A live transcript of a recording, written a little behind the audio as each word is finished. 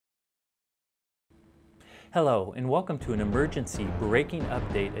Hello, and welcome to an emergency breaking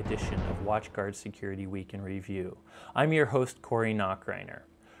update edition of WatchGuard Security Week in Review. I'm your host, Corey Knockreiner.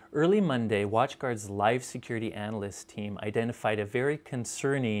 Early Monday, WatchGuard's LiveSecurity analyst team identified a very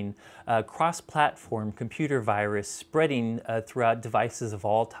concerning cross-platform computer virus spreading throughout devices of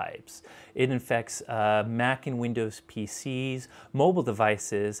all types. It infects Mac and Windows PCs, mobile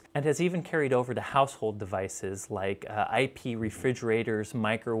devices, and has even carried over to household devices like IP refrigerators,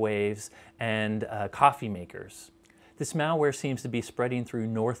 microwaves, and coffee makers. This malware seems to be spreading through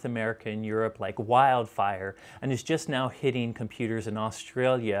North America and Europe like wildfire and is just now hitting computers in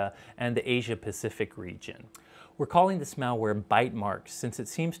Australia and the Asia-Pacific region. We're calling this malware ByteMarx since it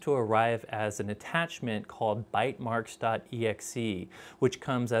seems to arrive as an attachment called ByteMarx.exe, which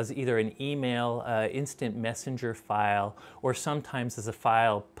comes as either an email, instant messenger file, or sometimes as a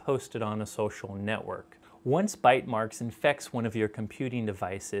file posted on a social network. Once ByteMarx infects one of your computing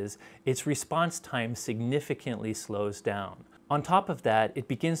devices, its response time significantly slows down. On top of that, it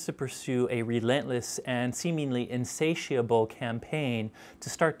begins to pursue a relentless and seemingly insatiable campaign to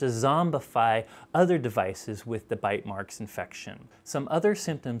start to zombify other devices with the ByteMarx infection. Some other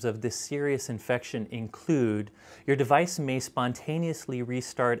symptoms of this serious infection include your device may spontaneously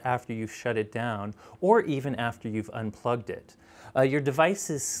restart after you've shut it down or even after you've unplugged it. Your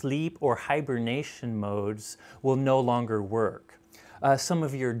device's sleep or hibernation modes will no longer work. Some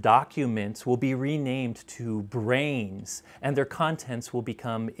of your documents will be renamed to brains and their contents will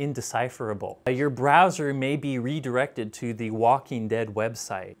become indecipherable. Your browser may be redirected to the Walking Dead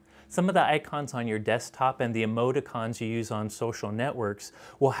website. Some of the icons on your desktop and the emoticons you use on social networks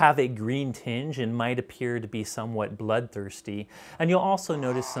will have a green tinge and might appear to be somewhat bloodthirsty. And you'll also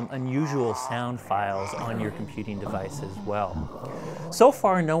notice some unusual sound files on your computing device as well. So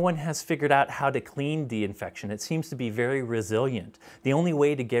far, no one has figured out how to clean the infection. It seems to be very resilient. The only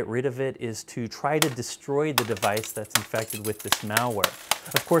way to get rid of it is to try to destroy the device that's infected with this malware.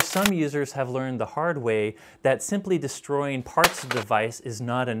 Of course, some users have learned the hard way that simply destroying parts of the device is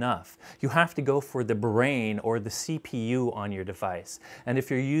not enough. You have to go for the brain or the CPU on your device. And if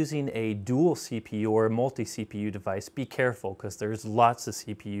you're using a dual CPU or a multi-CPU device, be careful because there's lots of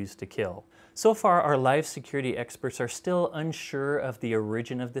CPUs to kill. So far, our live security experts are still unsure of the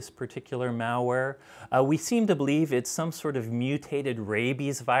origin of this particular malware. We seem to believe it's some sort of mutated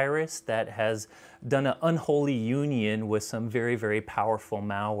rabies virus that has done an unholy union with some very, very powerful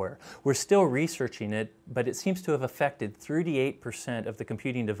malware. We're still researching it, but it seems to have affected 38% of the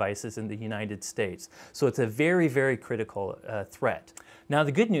computing devices in the United States. So it's a very, very critical threat. Now,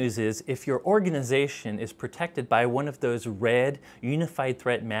 the good news is if your organization is protected by one of those red Unified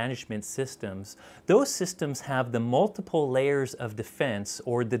Threat Management systems, those systems have the multiple layers of defense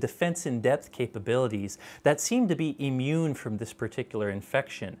or the defense in depth capabilities that seem to be immune from this particular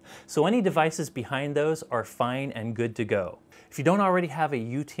infection. So any devices behind those are fine and good to go. If you don't already have a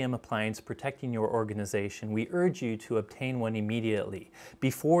UTM appliance protecting your organization, we urge you to obtain one immediately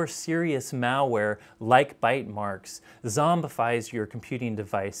before serious malware like ByteMarx zombifies your computing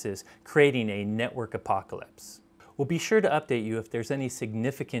devices, creating a network apocalypse. We'll be sure to update you if there's any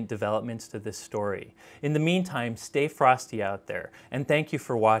significant developments to this story. In the meantime, stay frosty out there, and thank you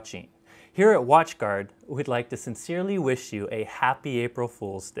for watching. Here at WatchGuard, we'd like to sincerely wish you a happy April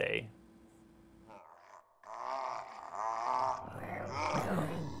Fool's Day.